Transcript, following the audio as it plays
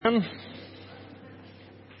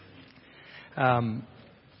heaven.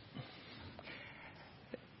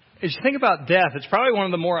 As you think about death, it's probably one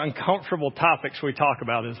of the more uncomfortable topics we talk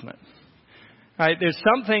about, isn't it? Right? There's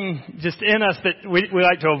something just in us that we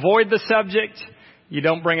like to avoid the subject. You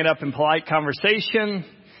don't bring it up in polite conversation.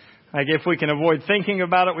 Like if we can avoid thinking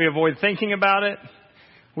about it, we avoid thinking about it.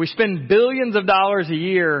 We spend billions of dollars a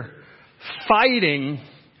year fighting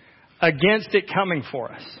against it coming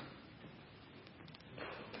for us.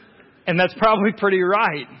 And that's probably pretty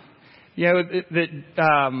right. You know,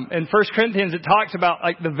 in 1 Corinthians, it talks about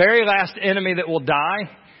like the very last enemy that will die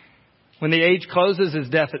when the age closes is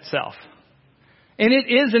death itself. And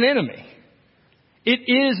it is an enemy. It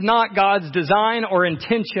is not God's design or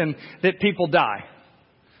intention that people die.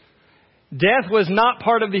 Death was not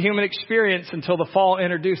part of the human experience until the fall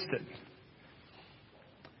introduced it.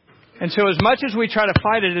 And so as much as we try to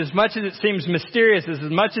fight it, as much as it seems mysterious, as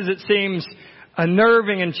much as it seems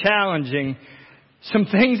unnerving and challenging, some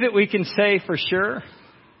things that we can say for sure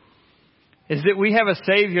is that we have a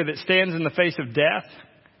Savior that stands in the face of death,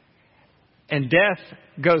 and death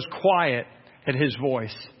goes quiet at His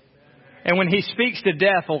voice. And when He speaks to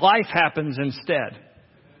death, life happens instead.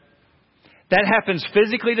 That happens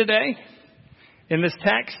physically today in this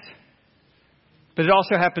text, but it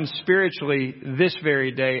also happens spiritually this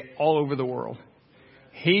very day all over the world.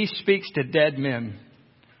 He speaks to dead men.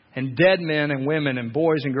 And dead men and women and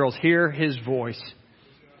boys and girls hear His voice,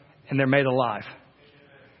 and they're made alive.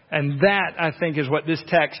 And that, I think, is what this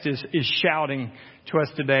text is shouting to us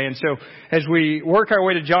today. And so as we work our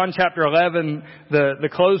way to John chapter 11, the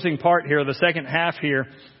closing part here, the second half here,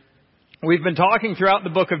 we've been talking throughout the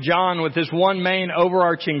book of John with this one main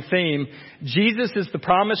overarching theme. Jesus is the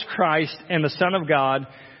promised Christ and the Son of God,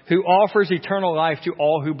 who offers eternal life to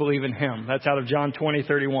all who believe in Him. That's out of John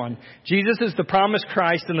 20:31. Jesus is the promised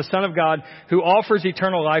Christ and the Son of God who offers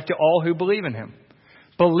eternal life to all who believe in Him.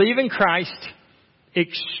 Believe in Christ,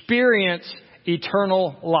 experience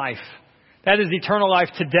eternal life. That is eternal life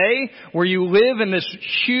today, where you live in this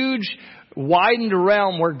huge, widened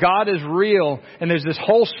realm where God is real, and there's this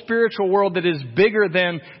whole spiritual world that is bigger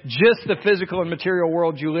than just the physical and material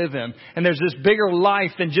world you live in. And there's this bigger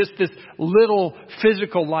life than just this little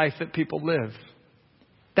physical life that people live.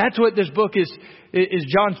 That's what this book is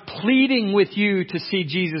John's pleading with you to see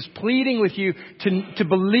Jesus, pleading with you to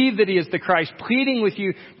believe that He is the Christ, pleading with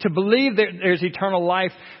you to believe that there's eternal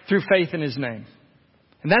life through faith in His name.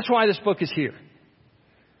 And that's why this book is here.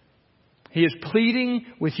 He is pleading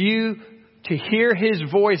with you to hear His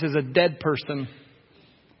voice as a dead person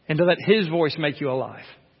and to let His voice make you alive.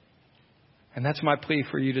 And that's my plea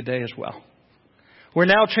for you today as well. We're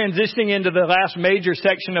now transitioning into the last major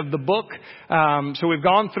section of the book. So we've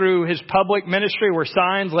gone through His public ministry where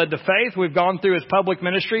signs led to faith. We've gone through His public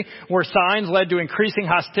ministry where signs led to increasing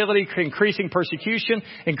hostility, increasing persecution,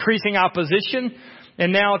 increasing opposition.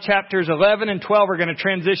 And now chapters 11 and 12 are going to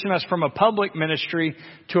transition us from a public ministry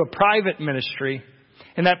to a private ministry.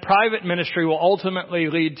 And that private ministry will ultimately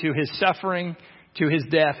lead to His suffering, to His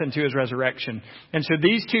death, and to His resurrection. And so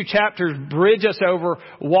these two chapters bridge us over,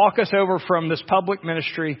 walk us over from this public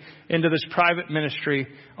ministry into this private ministry,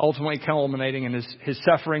 ultimately culminating in His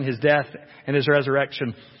suffering, His death, and His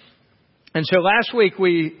resurrection. And so last week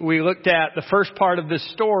we looked at the first part of this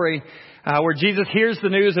story, where Jesus hears the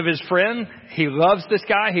news of His friend. He loves this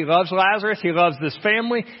guy. He loves Lazarus. He loves this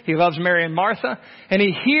family. He loves Mary and Martha. And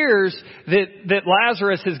he hears that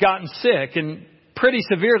Lazarus has gotten sick, and pretty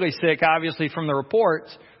severely sick, obviously, from the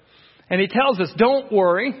reports. And he tells us, don't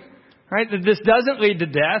worry, right, that this doesn't lead to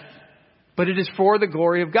death, but it is for the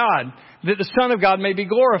glory of God, that the Son of God may be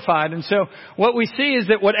glorified. And so what we see is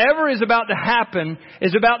that whatever is about to happen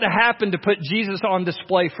to put Jesus on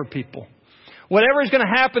display for people. Whatever is going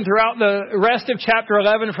to happen throughout the rest of chapter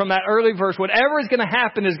 11 from that early verse, whatever is going to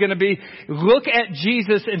happen is going to be, look at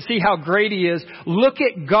Jesus and see how great He is. Look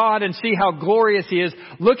at God and see how glorious He is.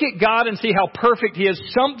 Look at God and see how perfect He is.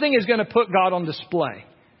 Something is going to put God on display.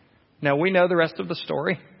 Now, we know the rest of the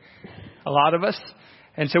story, a lot of us.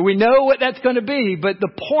 And so we know what that's going to be. But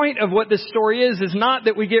the point of what this story is not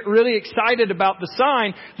that we get really excited about the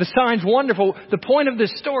sign. The sign's wonderful. The point of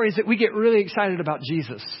this story is that we get really excited about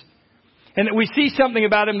Jesus. And that we see something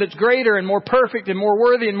about Him that's greater and more perfect and more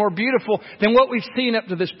worthy and more beautiful than what we've seen up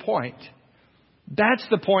to this point. That's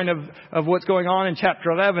the point of what's going on in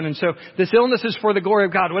chapter 11. And so this illness is for the glory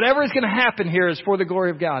of God. Whatever is going to happen here is for the glory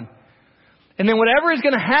of God. And then whatever is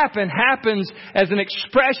going to happen happens as an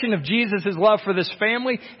expression of Jesus' love for this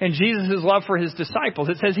family and Jesus' love for His disciples.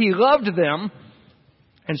 It says He loved them,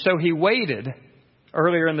 and so He waited.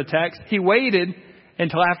 Earlier in the text, He waited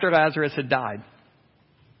until after Lazarus had died.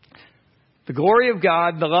 The glory of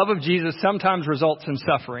God, the love of Jesus sometimes results in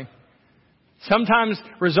suffering. Sometimes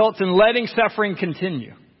results in letting suffering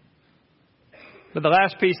continue. But the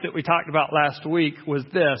last piece that we talked about last week was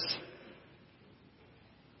this.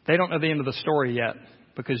 They don't know the end of the story yet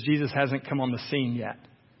because Jesus hasn't come on the scene yet.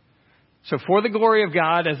 So for the glory of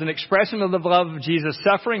God, as an expression of the love of Jesus,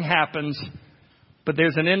 suffering happens, but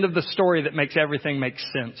there's an end of the story that makes everything make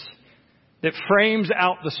sense. That frames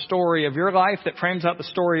out the story of your life, that frames out the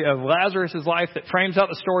story of Lazarus' life, that frames out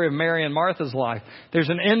the story of Mary and Martha's life. There's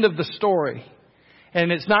an end of the story.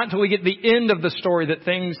 And it's not until we get the end of the story that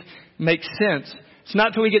things make sense. It's not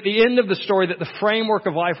until we get the end of the story that the framework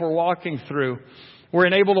of life we're walking through,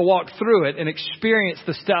 we're able to walk through it and experience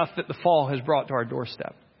the stuff that the fall has brought to our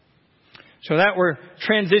doorstep. So that we're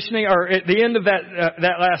transitioning, or at the end of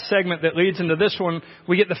that last segment that leads into this one,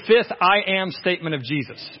 we get the fifth I am statement of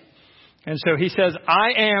Jesus. And so he says,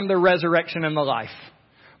 I am the resurrection and the life.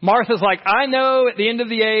 Martha's like, I know at the end of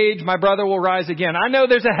the age, my brother will rise again. I know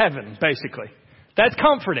there's a heaven, basically. That's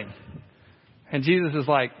comforting. And Jesus is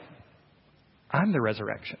like, I'm the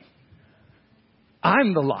resurrection.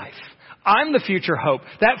 I'm the life. I'm the future hope.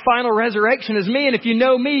 That final resurrection is me. And if you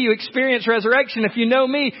know me, you experience resurrection. If you know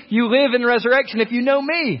me, you live in resurrection. If you know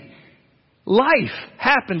me, life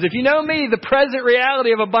happens. If you know me, the present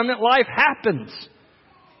reality of abundant life happens.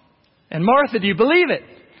 And Martha, do you believe it?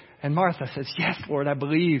 And Martha says, yes, Lord, I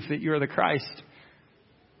believe that you are the Christ.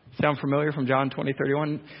 Sound familiar from John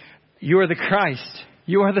 20:31? You are the Christ.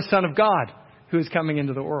 You are the Son of God who is coming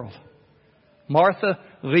into the world. Martha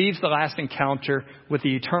leaves the last encounter with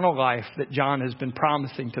the eternal life that John has been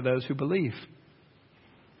promising to those who believe.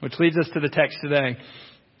 Which leads us to the text today.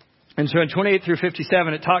 And so in 28 through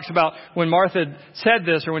 57, it talks about when Martha said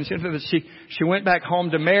this, or when she said this, she went back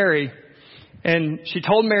home to Mary. And she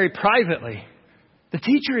told Mary privately, the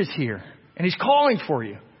teacher is here and he's calling for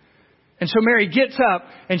you. And so Mary gets up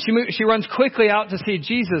and she runs quickly out to see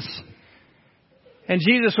Jesus. And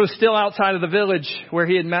Jesus was still outside of the village where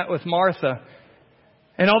he had met with Martha.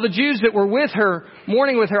 And all the Jews that were with her,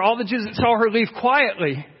 mourning with her, all the Jews that saw her leave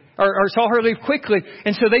quietly, or saw her leave quickly.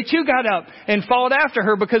 And so they too got up and followed after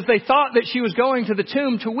her because they thought that she was going to the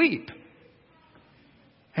tomb to weep.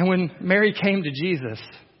 And when Mary came to Jesus,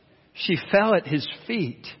 she fell at his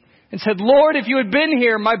feet and said, Lord, if you had been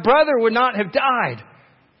here, my brother would not have died.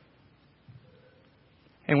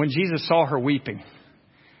 And when Jesus saw her weeping,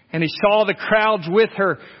 and he saw the crowds with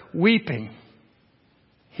her weeping,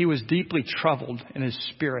 he was deeply troubled in his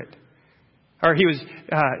spirit. Or he was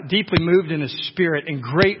deeply moved in his spirit and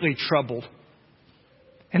greatly troubled.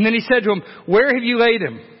 And then he said to him, where have you laid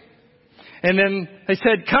him? And then they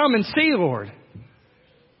said, come and see, Lord.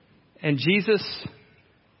 And Jesus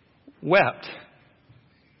wept.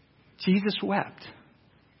 Jesus wept.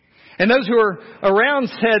 And those who were around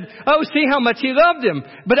said, oh, see how much he loved him.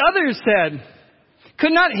 But others said,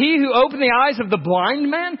 could not he who opened the eyes of the blind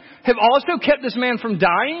man have also kept this man from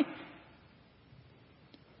dying?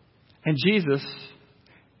 And Jesus,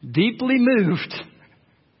 deeply moved,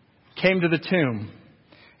 came to the tomb.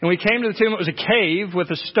 And when he came to the tomb, it was a cave with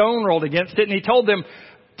a stone rolled against it. And he told them,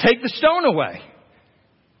 take the stone away.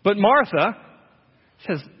 But Martha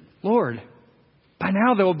says, Lord, by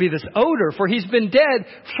now there will be this odor, for he's been dead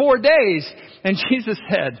 4 days. And Jesus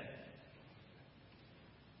said,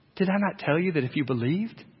 did I not tell you that if you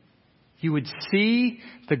believed, you would see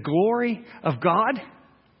the glory of God?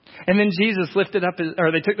 And then Jesus lifted up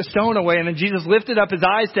they took the stone away, and then Jesus lifted up his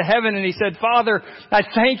eyes to heaven and he said, Father, I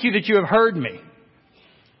thank you that you have heard me.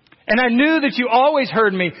 And I knew that you always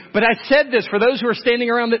heard me, but I said this for those who are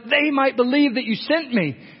standing around that they might believe that you sent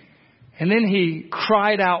me. And then he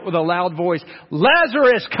cried out with a loud voice,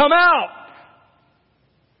 Lazarus, come out!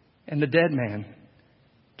 And the dead man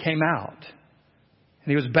came out. And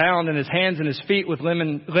he was bound in his hands and his feet with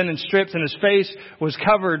linen strips, and his face was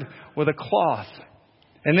covered with a cloth.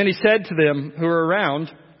 And then he said to them who were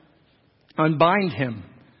around, unbind him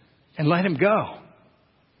and let him go.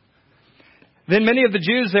 Then many of the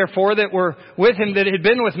Jews, therefore, that were with him, that had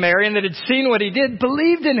been with Mary and that had seen what he did,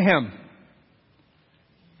 believed in him.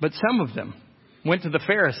 But some of them went to the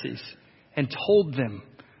Pharisees and told them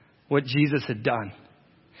what Jesus had done.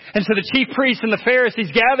 And so the chief priests and the Pharisees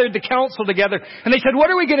gathered the council together and they said, what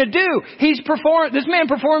are we going to do? This man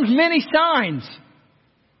performs many signs.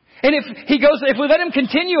 And if we let him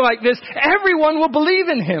continue like this, everyone will believe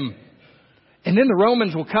in him. And then the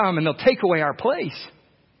Romans will come and they'll take away our place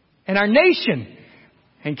and our nation.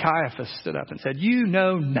 And Caiaphas stood up and said, you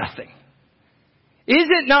know nothing. Is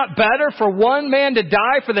it not better for one man to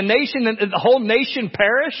die for the nation than the whole nation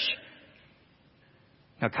perish?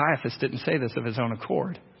 Now Caiaphas didn't say this of his own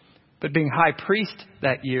accord, But being high priest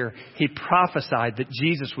that year, he prophesied that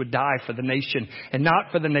Jesus would die for the nation, and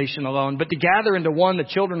not for the nation alone, but to gather into one the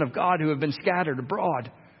children of God who have been scattered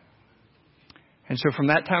abroad. And so from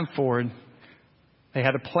that time forward, they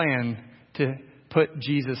had a plan to put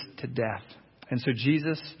Jesus to death. And so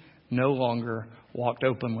Jesus no longer walked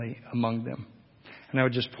openly among them. And I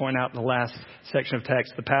would just point out the last section of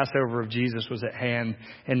text, the Passover of Jesus was at hand,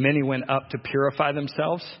 and many went up to purify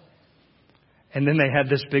themselves. And then they had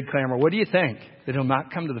this big clamor. What do you think? That he'll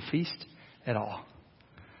not come to the feast at all?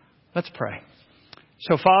 Let's pray.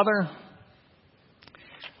 So, Father,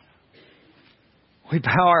 we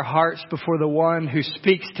bow our hearts before the one who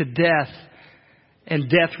speaks to death, and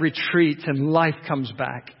death retreats and life comes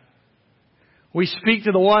back. We speak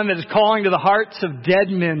to the one that is calling to the hearts of dead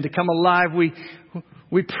men to come alive. We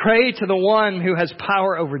pray to the one who has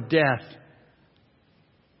power over death.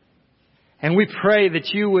 And we pray that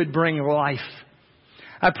you would bring life.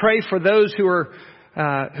 I pray for those who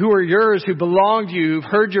are yours, who belong to you, who've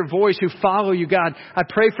heard your voice, who follow you, God. I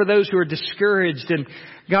pray for those who are discouraged, and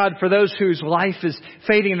God, for those whose life is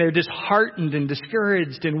fading and they're disheartened and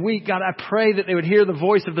discouraged and weak. God, I pray that they would hear the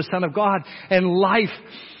voice of the Son of God, and life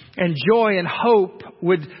and joy and hope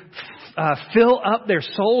would fill up their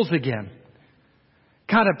souls again.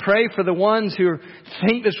 God, I pray for the ones who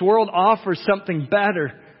think this world offers something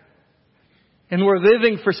better, and we're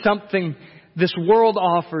living for something this world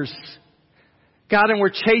offers. God, and we're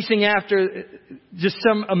chasing after just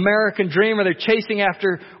some American dream, or they're chasing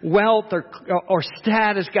after wealth or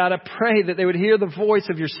status. God, I pray that they would hear the voice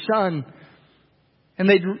of your Son, and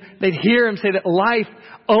they'd hear him say that life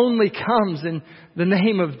only comes in the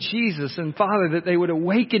name of Jesus. And Father, that they would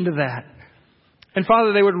awaken to that. And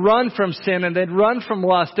Father, they would run from sin, and they'd run from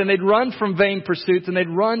lust, and they'd run from vain pursuits, and they'd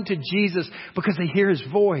run to Jesus because they hear his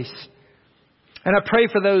voice. And I pray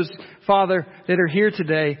for those, Father, that are here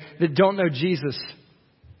today that don't know Jesus.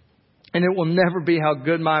 And it will never be how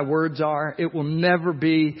good my words are. It will never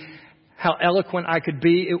be how eloquent I could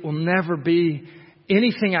be. It will never be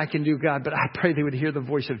anything I can do, God. But I pray they would hear the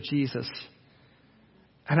voice of Jesus.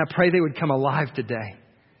 And I pray they would come alive today.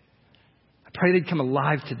 I pray they'd come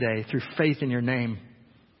alive today through faith in your name.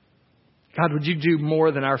 God, would you do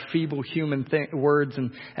more than our feeble human words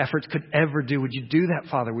and efforts could ever do? Would you do that,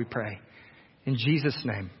 Father, we pray. In Jesus'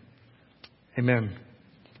 name, amen.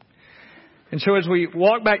 And so as we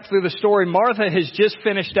walk back through the story, Martha has just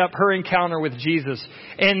finished up her encounter with Jesus.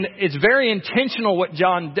 And it's very intentional what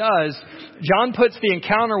John does. John puts the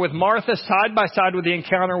encounter with Martha side by side with the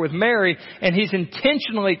encounter with Mary, and he's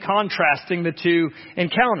intentionally contrasting the two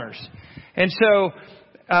encounters. And so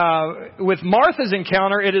with Martha's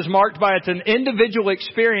encounter, it is marked by it's an individual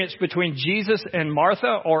experience between Jesus and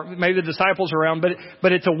Martha, or maybe the disciples around,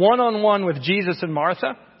 but it's a one-on-one with Jesus and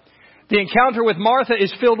Martha. The encounter with Martha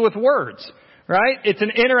is filled with words, right? It's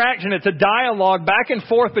an interaction. It's a dialogue back and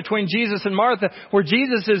forth between Jesus and Martha, where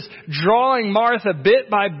Jesus is drawing Martha bit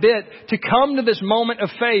by bit to come to this moment of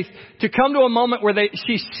faith, to come to a moment where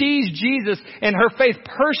she sees Jesus, and her faith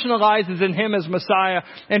personalizes in him as Messiah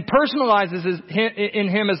and personalizes in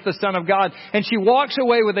him as the Son of God. And she walks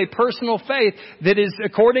away with a personal faith that is,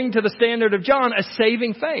 according to the standard of John, a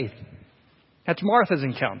saving faith. That's Martha's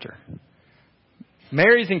encounter.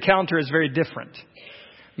 Mary's encounter is very different.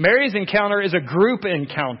 Mary's encounter is a group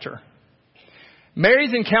encounter.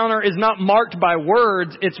 Mary's encounter is not marked by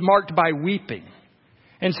words, it's marked by weeping.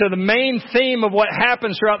 And so the main theme of what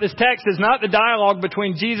happens throughout this text is not the dialogue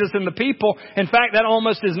between Jesus and the people. In fact, that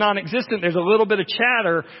almost is non-existent. There's a little bit of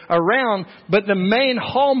chatter around, but the main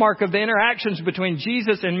hallmark of the interactions between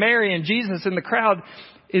Jesus and Mary and Jesus and the crowd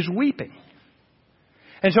is weeping.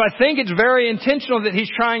 And so I think it's very intentional that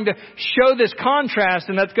he's trying to show this contrast,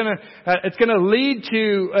 and that's it's going to lead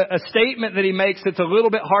to a statement that he makes that's a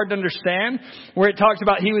little bit hard to understand, where it talks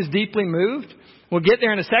about he was deeply moved. We'll get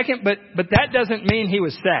there in a second, but that doesn't mean he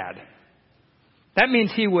was sad. That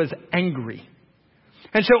means he was angry.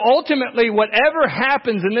 And so ultimately, whatever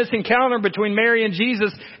happens in this encounter between Mary and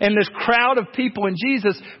Jesus and this crowd of people and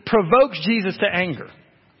Jesus provokes Jesus to anger.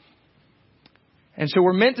 And so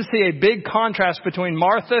we're meant to see a big contrast between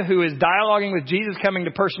Martha, who is dialoguing with Jesus, coming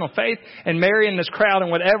to personal faith, and Mary and this crowd,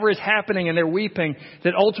 and whatever is happening and they're weeping,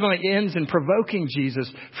 that ultimately ends in provoking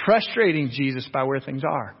Jesus, frustrating Jesus by where things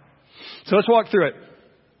are. So let's walk through it.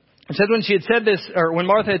 It said when she had said this, or when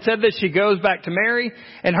Martha had said this, she goes back to Mary.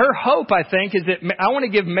 And her hope, I think, is that I want to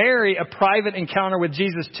give Mary a private encounter with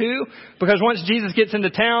Jesus too. Because once Jesus gets into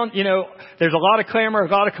town, there's a lot of clamor, a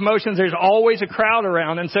lot of commotions. There's always a crowd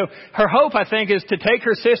around. And so her hope, I think, is to take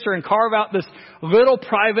her sister and carve out this little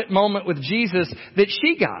private moment with Jesus that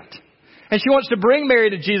she got. And she wants to bring Mary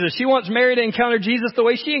to Jesus. She wants Mary to encounter Jesus the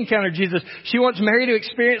way she encountered Jesus. She wants Mary to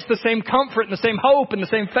experience the same comfort and the same hope and the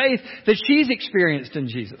same faith that she's experienced in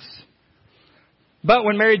Jesus. But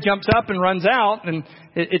when Mary jumps up and runs out, and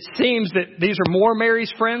it seems that these are more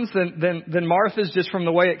Mary's friends than Martha's, just from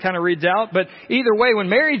the way it kind of reads out. But either way, when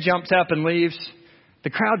Mary jumps up and leaves, the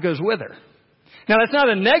crowd goes with her. Now, that's not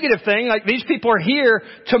a negative thing. Like, these people are here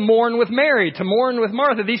to mourn with Mary, to mourn with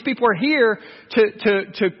Martha. These people are here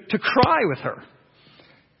to cry with her.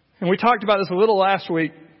 And we talked about this a little last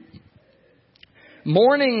week.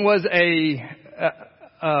 Mourning was a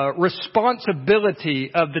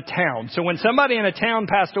responsibility of the town. So when somebody in a town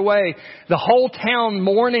passed away, the whole town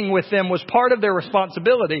mourning with them was part of their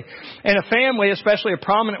responsibility. And a family, especially a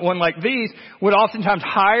prominent one like these, would oftentimes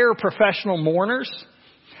hire professional mourners.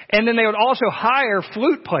 And then they would also hire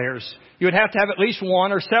flute players. You would have to have at least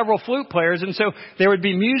one or several flute players. And so there would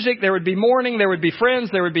be music, there would be mourning, there would be friends,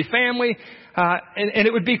 there would be family. And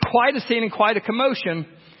it would be quite a scene and quite a commotion.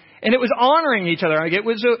 And it was honoring each other. Like, it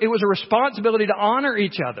was a responsibility to honor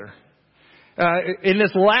each other in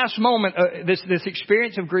this last moment, this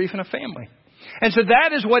experience of grief in a family. And so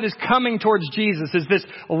that is what is coming towards Jesus, is this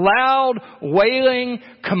loud, wailing,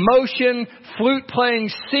 commotion, flute playing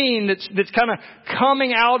scene that's kind of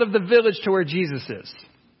coming out of the village to where Jesus is.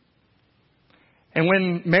 And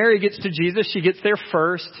when Mary gets to Jesus, she gets there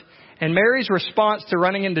first. And Mary's response to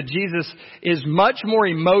running into Jesus is much more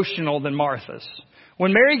emotional than Martha's.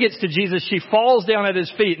 When Mary gets to Jesus, she falls down at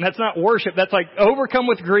his feet. And that's not worship. That's like overcome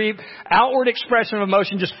with grief, outward expression of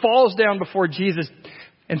emotion, just falls down before Jesus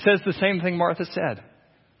and says the same thing Martha said.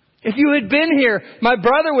 If you had been here, my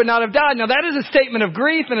brother would not have died. Now, that is a statement of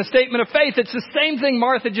grief and a statement of faith. It's the same thing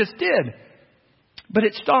Martha just did. But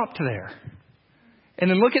it stopped there. And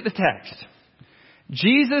then look at the text.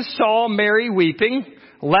 Jesus saw Mary weeping,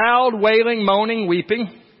 loud, wailing, moaning, weeping.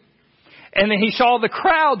 And then he saw the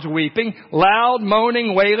crowds weeping, loud,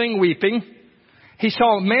 moaning, wailing, weeping. He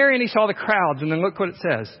saw Mary and he saw the crowds. And then look what it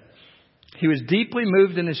says. He was deeply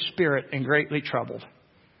moved in his spirit and greatly troubled.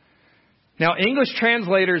 Now, English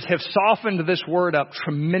translators have softened this word up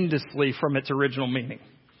tremendously from its original meaning.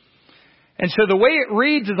 And so the way it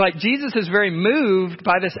reads is like Jesus is very moved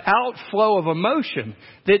by this outflow of emotion.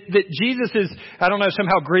 That Jesus is, I don't know,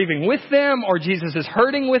 somehow grieving with them, or Jesus is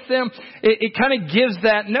hurting with them. It kind of gives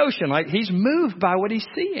that notion, like he's moved by what he's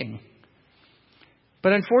seeing.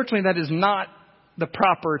 But unfortunately, that is not the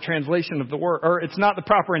proper translation of the word, or it's not the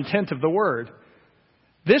proper intent of the word.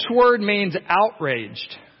 This word means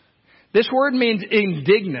outraged. This word means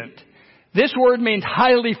indignant. This word means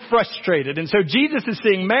highly frustrated. And so Jesus is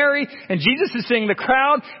seeing Mary and Jesus is seeing the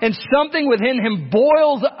crowd, and something within him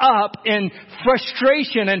boils up in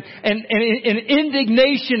frustration and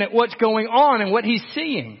indignation at what's going on and what he's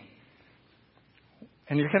seeing.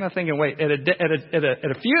 And you're kind of thinking, wait, at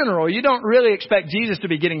a funeral, you don't really expect Jesus to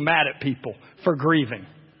be getting mad at people for grieving.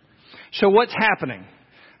 So what's happening?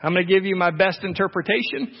 I'm going to give you my best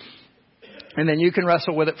interpretation, and then you can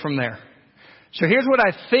wrestle with it from there. So here's what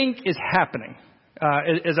I think is happening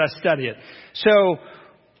as I study it. So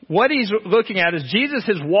what he's looking at is Jesus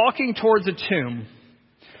is walking towards a tomb,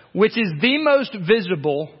 which is the most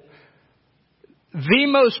visible, the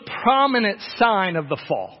most prominent sign of the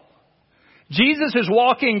fall. Jesus is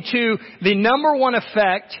walking to the number one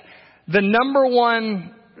effect, the number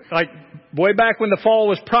one, like, way back when the fall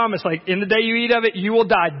was promised, like, in the day you eat of it, you will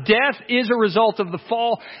die. Death is a result of the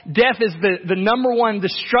fall. Death is the number one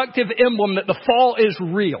destructive emblem that the fall is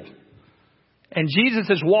real. And Jesus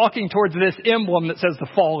is walking towards this emblem that says the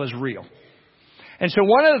fall is real. And so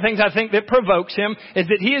one of the things I think that provokes him is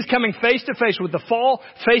that he is coming face to face with the fall,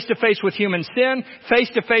 face to face with human sin, face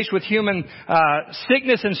to face with human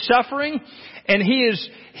sickness and suffering. And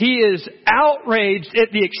he is outraged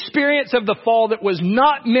at the experience of the fall that was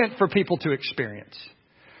not meant for people to experience.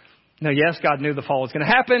 Now, yes, God knew the fall was going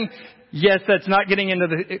to happen. Yes, that's not getting into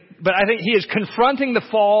but I think he is confronting the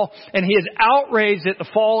fall, and he is outraged at the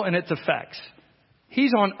fall and its effects.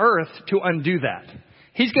 He's on earth to undo that.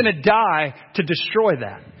 He's going to die to destroy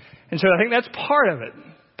that. And so I think that's part of it.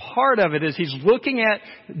 Part of it is he's looking at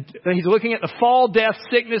the fall, death,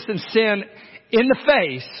 sickness, and sin in the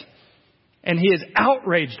face, and he is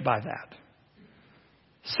outraged by that.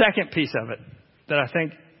 Second piece of it that I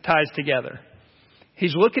think ties together.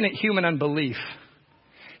 He's looking at human unbelief.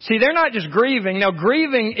 See, they're not just grieving. Now,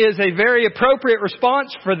 grieving is a very appropriate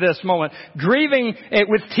response for this moment. Grieving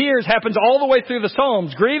with tears happens all the way through the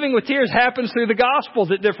Psalms. Grieving with tears happens through the Gospels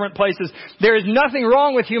at different places. There is nothing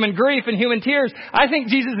wrong with human grief and human tears. I think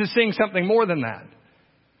Jesus is seeing something more than that.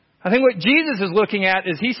 I think what Jesus is looking at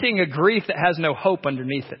is he's seeing a grief that has no hope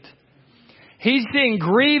underneath it. He's seeing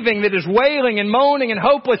grieving that is wailing and moaning and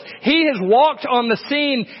hopeless. He has walked on the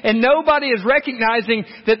scene and nobody is recognizing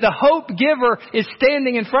that the hope giver is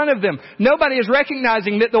standing in front of them. Nobody is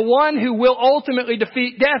recognizing that the one who will ultimately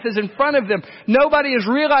defeat death is in front of them. Nobody is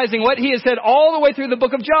realizing what he has said all the way through the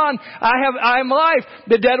book of John. I am life.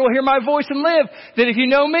 The dead will hear my voice and live. That if you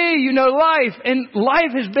know me, you know life. And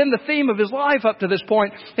life has been the theme of his life up to this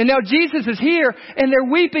point. And now Jesus is here and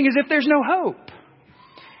they're weeping as if there's no hope.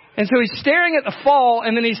 And so he's staring at the fall,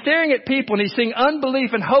 and then he's staring at people, and he's seeing unbelief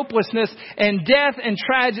and hopelessness and death and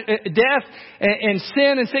death and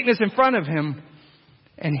sin and sickness in front of him.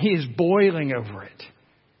 And he is boiling over it.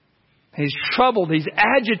 He's troubled. He's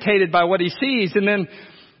agitated by what he sees. And then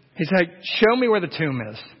he's like, show me where the tomb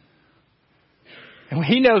is. And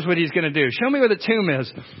he knows what he's going to do. Show me where the tomb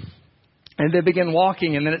is. And they begin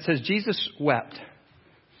walking, and then it says Jesus wept.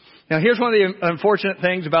 Now here's one of the unfortunate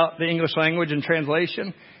things about the English language and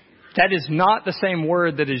translation. That is not the same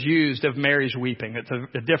word that is used of Mary's weeping. It's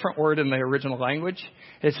a different word in the original language.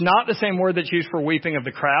 It's not the same word that's used for weeping of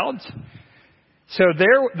the crowds. So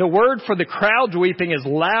the word for the crowds weeping is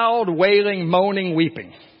loud, wailing, moaning,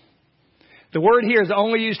 weeping. The word here is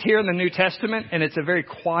only used here in the New Testament, and it's a very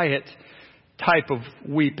quiet type of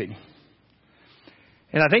weeping.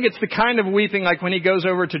 And I think it's the kind of weeping like when he goes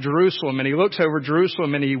over to Jerusalem and he looks over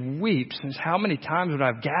Jerusalem and he weeps. And says, how many times would I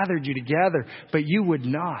have gathered you together, but you would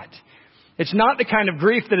not? It's not the kind of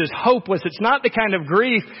grief that is hopeless. It's not the kind of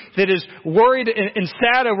grief that is worried and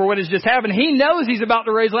sad over what has just happened. He knows he's about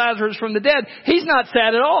to raise Lazarus from the dead. He's not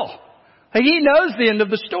sad at all. Like, he knows the end of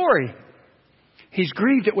the story. He's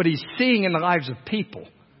grieved at what he's seeing in the lives of people.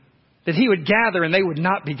 That he would gather and they would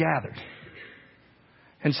not be gathered.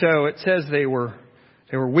 And so it says they were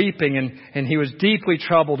weeping and he was deeply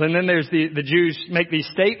troubled. And then there's the Jews make these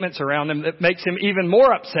statements around him that makes him even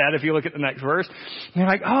more upset if you look at the next verse. And they're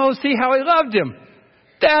like, oh, see how he loved him.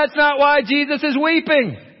 That's not why Jesus is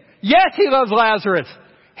weeping. Yes, he loves Lazarus.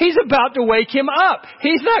 He's about to wake him up.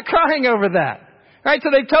 He's not crying over that. Right? So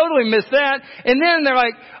they totally missed that. And then they're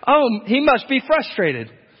like, oh, he must be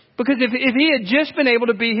frustrated. Because if he had just been able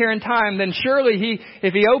to be here in time, then surely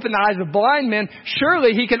if he opened the eyes of blind men,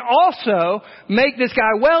 surely he can also make this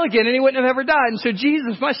guy well again and he wouldn't have ever died. And so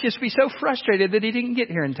Jesus must just be so frustrated that he didn't get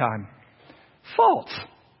here in time. False.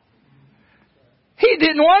 He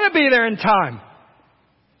didn't want to be there in time.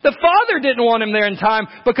 The Father didn't want him there in time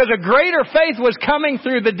because a greater faith was coming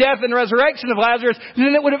through the death and resurrection of Lazarus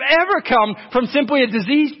than it would have ever come from simply a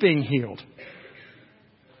disease being healed.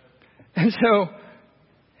 And so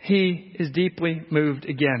he is deeply moved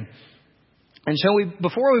again. And so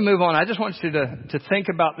before we move on, I just want you to think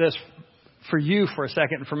about this for you for a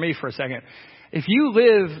second and for me for a second. If you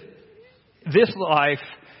live this life,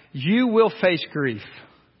 you will face grief.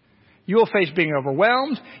 You will face being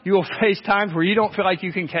overwhelmed. You will face times where you don't feel like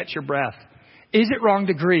you can catch your breath. Is it wrong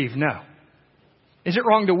to grieve? No. Is it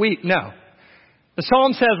wrong to weep? No. The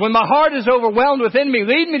Psalm says, when my heart is overwhelmed within me,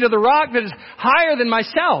 lead me to the rock that is higher than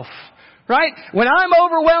myself. Right? When I'm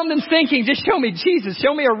overwhelmed and sinking, just show me Jesus.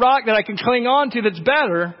 Show me a rock that I can cling on to that's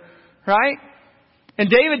better. Right? And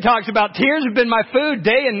David talks about tears have been my food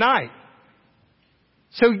day and night.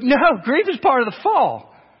 So no, grief is part of the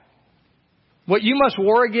fall. What you must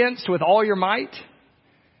war against with all your might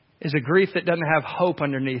is a grief that doesn't have hope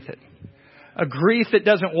underneath it. A grief that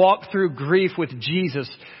doesn't walk through grief with Jesus.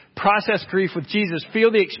 Process grief with Jesus.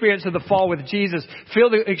 Feel the experience of the fall with Jesus. Feel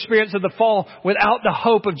the experience of the fall without the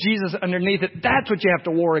hope of Jesus underneath it. That's what you have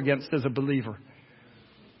to war against as a believer.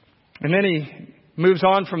 And then he moves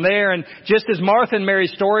on from there. And just as Martha and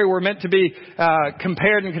Mary's story were meant to be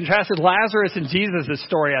compared and contrasted, Lazarus and Jesus'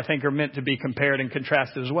 story, I think, are meant to be compared and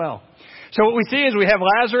contrasted as well. So what we see is we have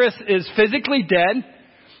Lazarus is physically dead.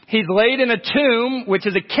 He's laid in a tomb, which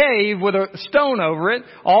is a cave with a stone over it,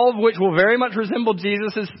 all of which will very much resemble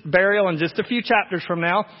Jesus' burial in just a few chapters from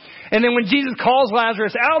now. And then when Jesus calls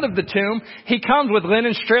Lazarus out of the tomb, he comes with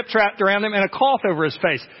linen strips wrapped around him and a cloth over his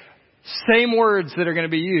face. Same words that are going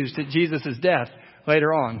to be used at Jesus' death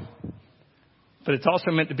later on. But it's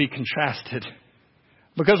also meant to be contrasted.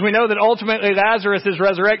 Because we know that ultimately Lazarus'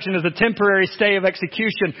 resurrection is a temporary stay of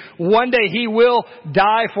execution. One day he will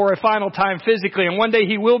die for a final time physically. And one day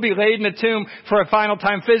he will be laid in a tomb for a final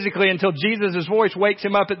time physically until Jesus' voice wakes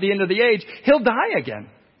him up at the end of the age. He'll die again.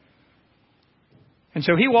 And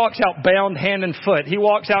so he walks out bound hand and foot. He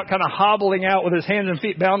walks out kind of hobbling out with his hands and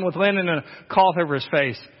feet bound with linen and a cloth over his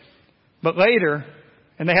face. But later,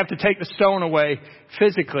 and they have to take the stone away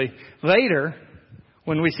physically. Later,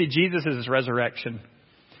 when we see Jesus' resurrection,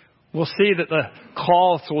 We'll see that the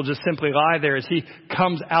cloths will just simply lie there as he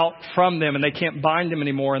comes out from them and they can't bind him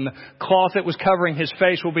anymore. And the cloth that was covering his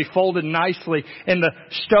face will be folded nicely and the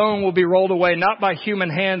stone will be rolled away, not by human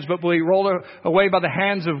hands, but will be rolled away by the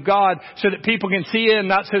hands of God so that people can see in,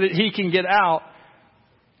 not so that he can get out.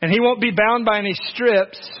 And he won't be bound by any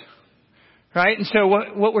strips, right? And so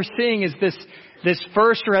what we're seeing is this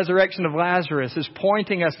first resurrection of Lazarus is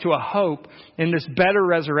pointing us to a hope in this better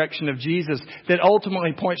resurrection of Jesus that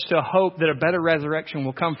ultimately points to a hope that a better resurrection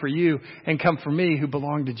will come for you and come for me who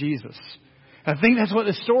belong to Jesus. I think that's what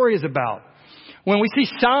the story is about. When we see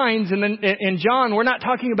signs in John, we're not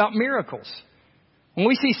talking about miracles. When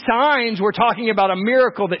we see signs, we're talking about a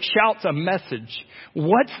miracle that shouts a message.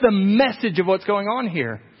 What's the message of what's going on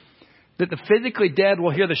here? That the physically dead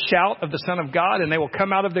will hear the shout of the Son of God and they will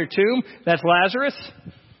come out of their tomb. That's Lazarus.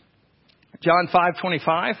 John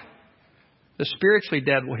 5:25. The spiritually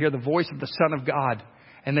dead will hear the voice of the Son of God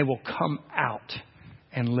and they will come out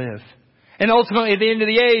and live. And ultimately at the end of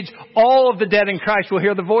the age, all of the dead in Christ will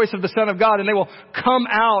hear the voice of the Son of God and they will come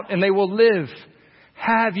out and they will live.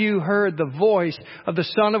 Have you heard the voice of the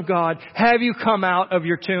Son of God? Have you come out of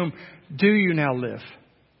your tomb? Do you now live?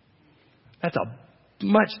 That's a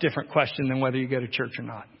much different question than whether you go to church or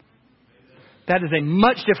not. That is a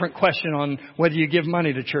much different question on whether you give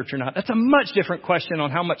money to church or not. That's a much different question on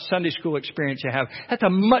how much Sunday school experience you have. That's a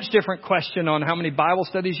much different question on how many Bible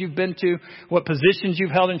studies you've been to, what positions you've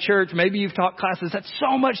held in church. Maybe you've taught classes. That's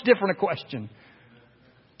so much different a question.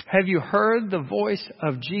 Have you heard the voice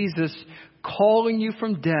of Jesus calling you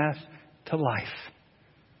from death to life?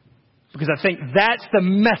 Because I think that's the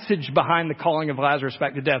message behind the calling of Lazarus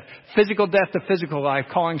back to death. Physical death to physical life,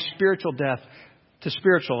 calling spiritual death to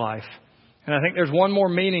spiritual life. And I think there's one more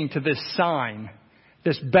meaning to this sign,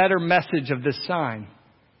 this better message of this sign.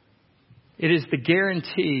 It is the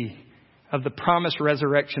guarantee of the promised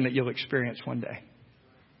resurrection that you'll experience one day.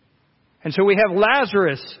 And so we have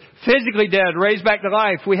Lazarus, physically dead, raised back to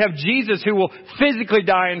life. We have Jesus who will physically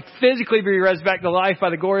die and physically be raised back to life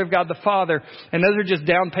by the glory of God the Father. And those are just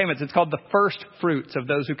down payments. It's called the first fruits of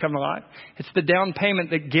those who come to life. It's the down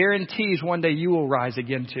payment that guarantees one day you will rise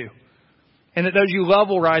again too. And that those you love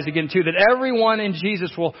will rise again too. That everyone in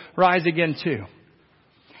Jesus will rise again too.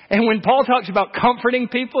 And when Paul talks about comforting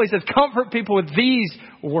people, he says, comfort people with these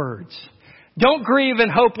words. Don't grieve in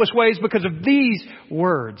hopeless ways because of these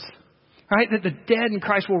words. Right? That the dead in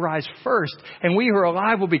Christ will rise first, and we who are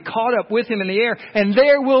alive will be caught up with Him in the air, and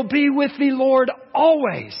there will be with the Lord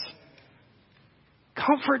always.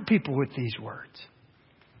 Comfort people with these words.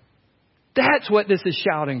 That's what this is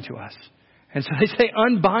shouting to us. And so they say,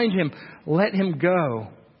 unbind him, let him go.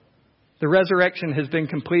 The resurrection has been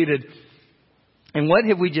completed. And what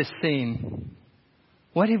have we just seen?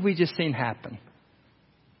 What have we just seen happen?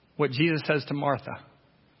 What Jesus says to Martha.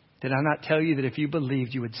 Did I not tell you that if you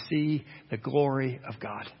believed, you would see the glory of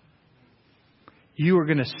God? You are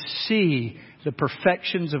going to see the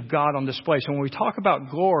perfections of God on display. So when we talk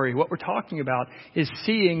about glory, what we're talking about is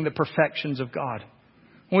seeing the perfections of God.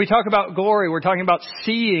 When we talk about glory, we're talking about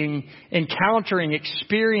seeing, encountering,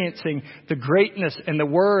 experiencing the greatness and the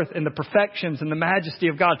worth and the perfections and the majesty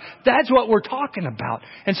of God. That's what we're talking about.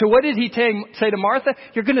 And so what did he say to Martha?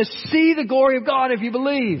 You're going to see the glory of God if you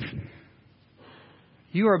believe.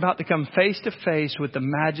 You are about to come face to face with the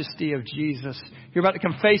majesty of Jesus. You're about to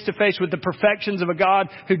come face to face with the perfections of a God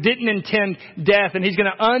who didn't intend death, and He's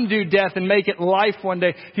going to undo death and make it life one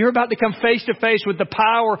day. You're about to come face to face with the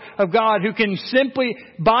power of God who can simply,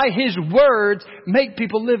 by His words, make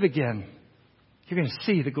people live again. You're going to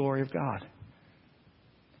see the glory of God.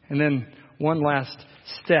 And then one last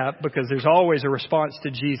step, because there's always a response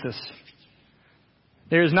to Jesus.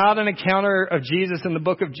 There is not an encounter of Jesus in the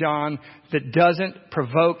book of John that doesn't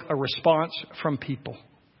provoke a response from people.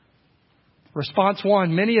 Response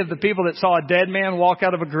one, many of the people that saw a dead man walk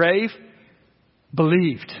out of a grave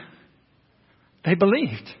believed. They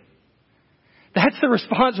believed. That's the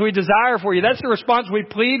response we desire for you. That's the response we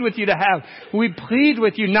plead with you to have. We plead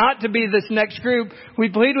with you not to be this next group. We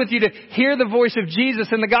plead with you to hear the voice of Jesus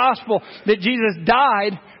in the gospel, that Jesus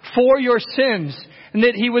died for your sins and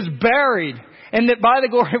that He was buried. And that by the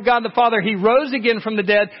glory of God the Father, He rose again from the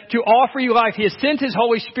dead to offer you life. He has sent His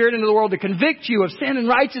Holy Spirit into the world to convict you of sin and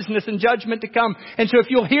righteousness and judgment to come. And so if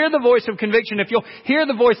you'll hear the voice of conviction, if you'll hear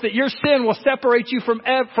the voice that your sin will separate you from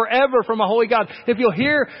forever from a holy God, if you'll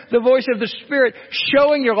hear the voice of the Spirit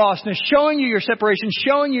showing your lostness, showing you your separation,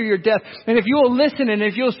 showing you your death, and if you will listen and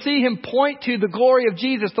if you'll see Him point to the glory of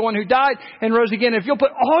Jesus, the one who died and rose again, if you'll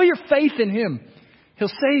put all your faith in Him, He'll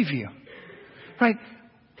save you. Right?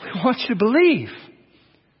 We want you to believe.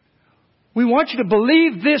 We want you to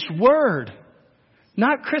believe this word.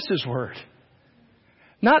 Not Chris's word.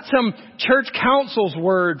 Not some church council's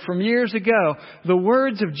word from years ago. The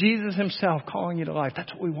words of Jesus himself calling you to life.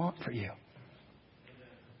 That's what we want for you.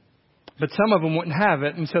 But some of them wouldn't have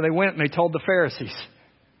it, and so they went and they told the Pharisees.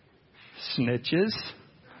 Snitches.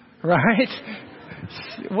 Right?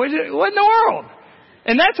 What in the world?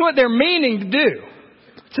 And that's what they're meaning to do.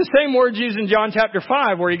 It's the same words used in John chapter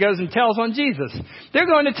 5 where he goes and tells on Jesus. They're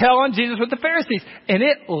going to tell on Jesus with the Pharisees. And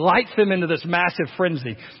it lights them into this massive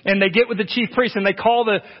frenzy. And they get with the chief priests and they call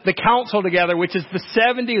the council together, which is the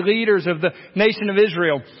 70 leaders of the nation of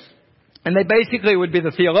Israel. And they basically would be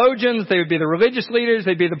the theologians, they would be the religious leaders,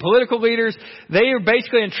 they'd be the political leaders. They are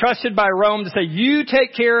basically entrusted by Rome to say, you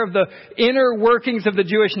take care of the inner workings of the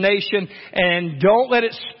Jewish nation and don't let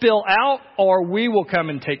it spill out or we will come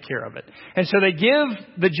and take care of it. And so they give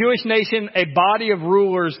the Jewish nation a body of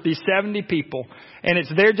rulers, these 70 people, and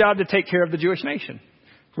it's their job to take care of the Jewish nation.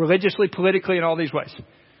 Religiously, politically, in all these ways.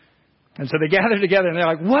 And so they gather together and they're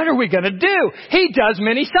like, what are we going to do? He does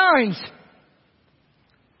many signs.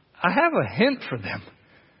 I have a hint for them.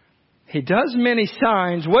 He does many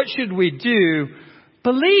signs. What should we do?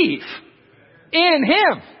 Believe in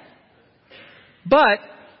him. But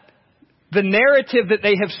the narrative that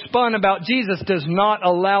they have spun about Jesus does not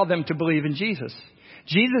allow them to believe in Jesus.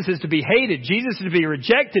 Jesus is to be hated. Jesus is to be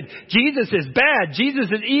rejected. Jesus is bad. Jesus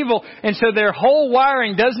is evil. And so their whole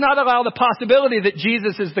wiring does not allow the possibility that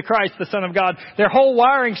Jesus is the Christ, the Son of God. Their whole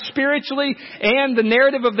wiring spiritually and the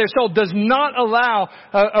narrative of their soul does not allow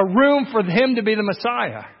a room for him to be the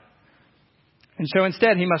Messiah. And so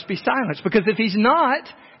instead he must be silenced, because if he's not,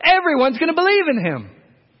 everyone's going to believe in him.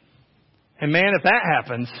 And man, if that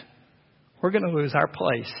happens, we're going to lose our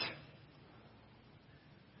place.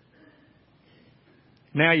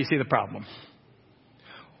 Now you see the problem.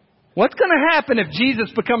 What's going to happen if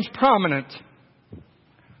Jesus becomes prominent?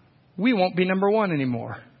 We won't be number one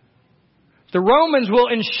anymore. The Romans will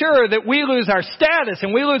ensure that we lose our status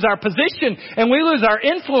and we lose our position and we lose our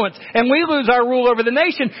influence and we lose our rule over the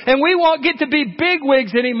nation, and we won't get to be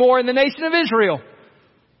bigwigs anymore in the nation of Israel.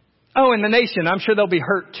 Oh, in the nation, I'm sure they'll be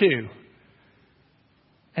hurt too.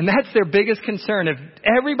 And that's their biggest concern. If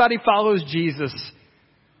everybody follows Jesus,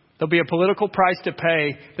 there'll be a political price to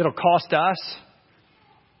pay that'll cost us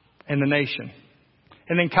and the nation.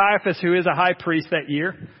 And then Caiaphas, who is a high priest that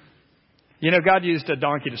year, you know, God used a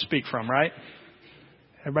donkey to speak from, right?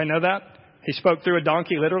 Everybody know that? He spoke through a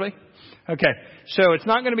donkey, literally. Okay, so it's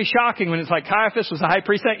not going to be shocking when it's like Caiaphas was a high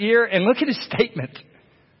priest that year. And look at his statement.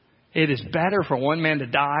 It is better for one man to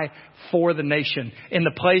die for the nation, in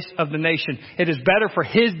the place of the nation. It is better for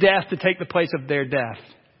his death to take the place of their death.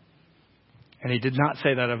 And he did not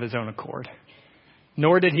say that of his own accord.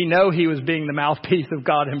 Nor did he know he was being the mouthpiece of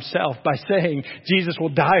God himself by saying Jesus will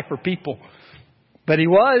die for people. But he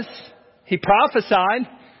was. He prophesied.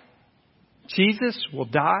 Jesus will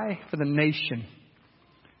die for the nation.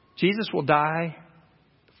 Jesus will die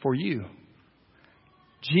for you.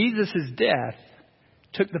 Jesus' death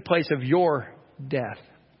took the place of your death.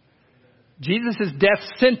 Jesus' death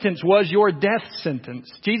sentence was your death sentence.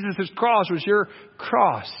 Jesus' cross was your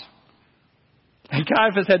cross. And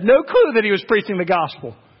Caiaphas had no clue that he was preaching the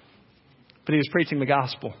gospel. But he was preaching the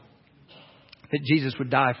gospel. That Jesus would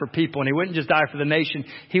die for people. And he wouldn't just die for the nation.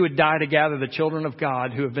 He would die to gather the children of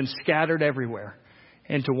God who have been scattered everywhere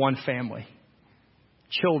into one family.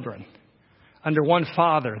 Children. Under one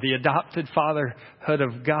Father. The adopted fatherhood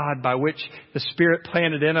of God by which the Spirit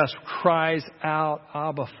planted in us cries out,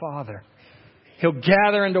 Abba, Father. He'll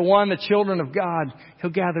gather into one the children of God.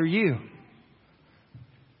 He'll gather you.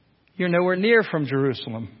 You're nowhere near from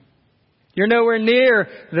Jerusalem. You're nowhere near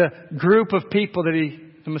the group of people that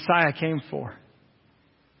the Messiah came for.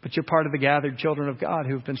 But you're part of the gathered children of God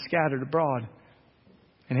who have been scattered abroad.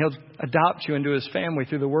 And He'll adopt you into His family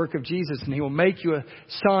through the work of Jesus. And He will make you a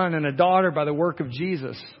son and a daughter by the work of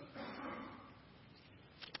Jesus.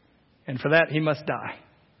 And for that, He must die.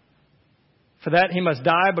 For that, He must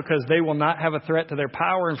die because they will not have a threat to their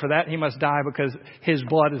power. And for that, He must die because His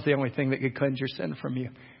blood is the only thing that could cleanse your sin from you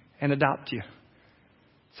and adopt you.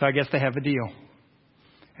 So I guess they have a deal.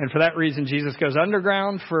 And for that reason, Jesus goes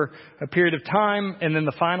underground for a period of time. And then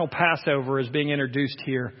the final Passover is being introduced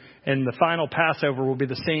here. And the final Passover will be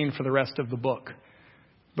the scene for the rest of the book.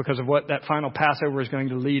 Because of what that final Passover is going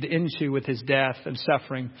to lead into with His death and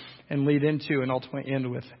suffering. And lead into and ultimately end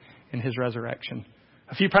with in His resurrection.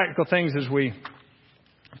 A few practical things as we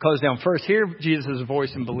close down. First, hear Jesus'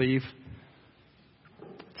 voice and believe.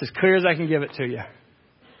 It's as clear as I can give it to you.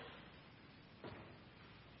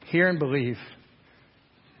 Hear and believe.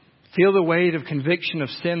 Feel the weight of conviction of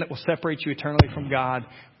sin that will separate you eternally from God.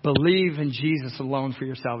 Believe in Jesus alone for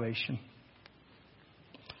your salvation.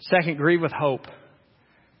 Second, grieve with hope.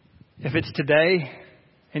 If it's today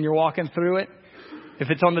and you're walking through it, if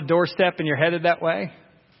it's on the doorstep and you're headed that way,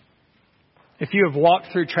 if you have walked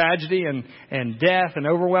through tragedy and death and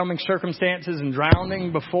overwhelming circumstances and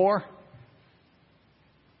drowning before,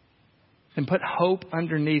 then put hope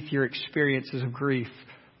underneath your experiences of grief.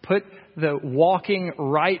 Put the walking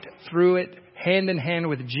right through it, hand in hand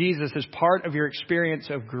with Jesus, as part of your experience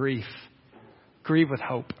of grief. Grieve with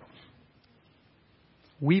hope.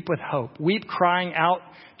 Weep with hope. Weep crying out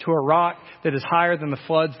to a rock that is higher than the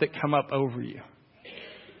floods that come up over you.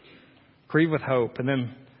 Grieve with hope, and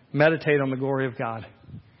then meditate on the glory of God.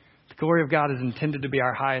 The glory of God is intended to be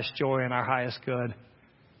our highest joy and our highest good.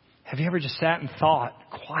 Have you ever just sat and thought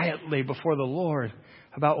quietly before the Lord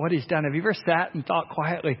about what He's done? Have you ever sat and thought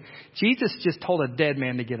quietly? Jesus just told a dead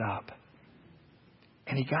man to get up.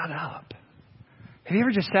 And he got up. Have you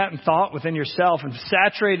ever just sat and thought within yourself and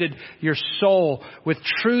saturated your soul with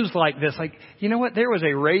truths like this? Like, you know what? There was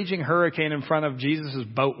a raging hurricane in front of Jesus'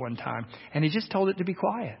 boat one time, and He just told it to be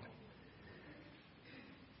quiet.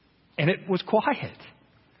 And it was quiet.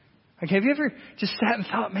 Like, have you ever just sat and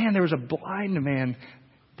thought, man, there was a blind man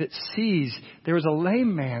that sees. There was a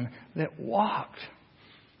lame man that walked.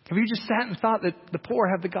 Have you just sat and thought that the poor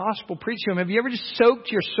have the gospel preached to them? Have you ever just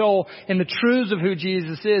soaked your soul in the truths of who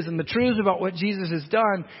Jesus is and the truths about what Jesus has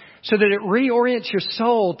done, so that it reorients your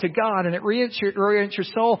soul to God, and it reorients your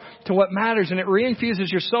soul to what matters, and it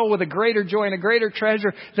reinfuses your soul with a greater joy and a greater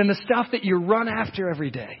treasure than the stuff that you run after every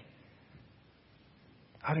day?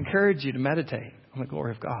 I'd encourage you to meditate on the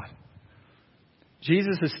glory of God.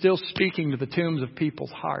 Jesus is still speaking to the tombs of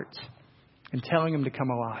people's hearts and telling them to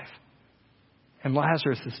come alive. And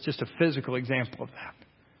Lazarus is just a physical example of that.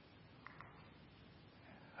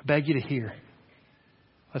 I beg you to hear.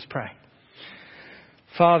 Let's pray.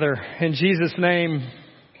 Father, in Jesus' name,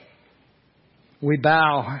 we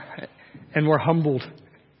bow and we're humbled.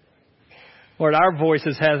 Lord, our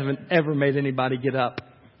voices haven't ever made anybody get up.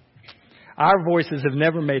 Our voices have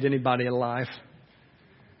never made anybody alive.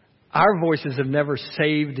 Our voices have never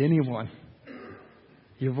saved anyone.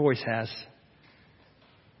 Your voice has.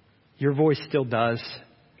 Your voice still does.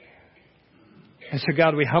 And so,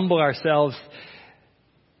 God, we humble ourselves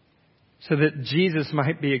so that Jesus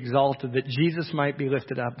might be exalted, that Jesus might be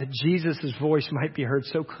lifted up, that Jesus' voice might be heard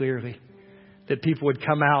so clearly, that people would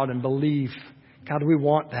come out and believe. God, we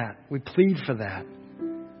want that. We plead for that.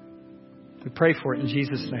 We pray for it in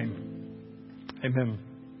Jesus' name. Amen.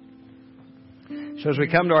 So as we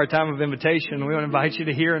come to our time of invitation, we want to invite you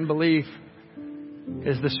to hear and believe.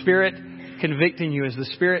 Is the Spirit convicting you? Is the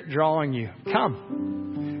Spirit drawing you?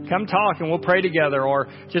 Come talk and we'll pray together. Or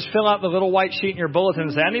just fill out the little white sheet in your bulletin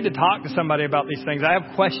and say, I need to talk to somebody about these things. I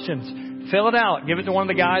have questions. Fill it out. Give it to one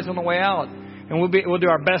of the guys on the way out. And we'll do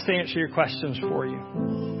our best to answer your questions for you.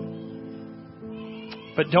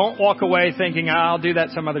 But don't walk away thinking, I'll do that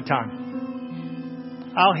some other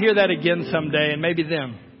time. I'll hear that again someday, and maybe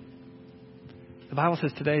then. The Bible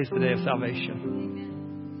says today is the day of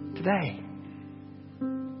salvation. Today.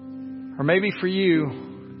 Or maybe for you,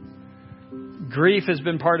 grief has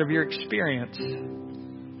been part of your experience,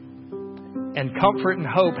 and comfort and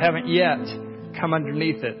hope haven't yet come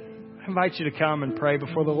underneath it. I invite you to come and pray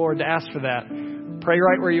before the Lord, to ask for that. Pray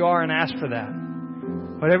right where you are and ask for that.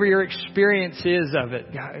 Whatever your experience is of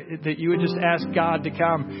it, that you would just ask God to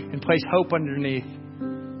come and place hope underneath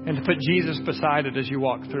and to put Jesus beside it as you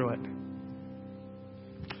walk through it.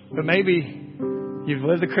 But maybe you've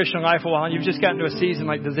lived the Christian life a while and you've just gotten to a season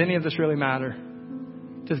like, does any of this really matter?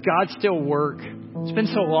 Does God still work? It's been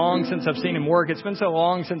so long since I've seen Him work. It's been so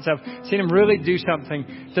long since I've seen Him really do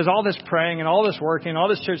something. Does all this praying and all this working and all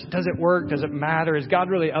this church, does it work? Does it matter? Is God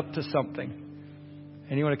really up to something?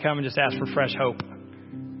 And you want to come and just ask for fresh hope.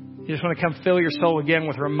 You just want to come fill your soul again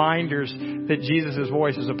with reminders that Jesus'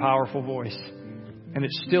 voice is a powerful voice. And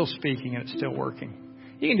it's still speaking and it's still working.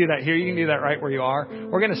 You can do that here. You can do that right where you are.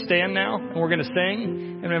 We're going to stand now and we're going to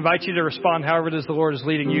sing and invite you to respond however it is the Lord is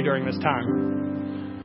leading you during this time.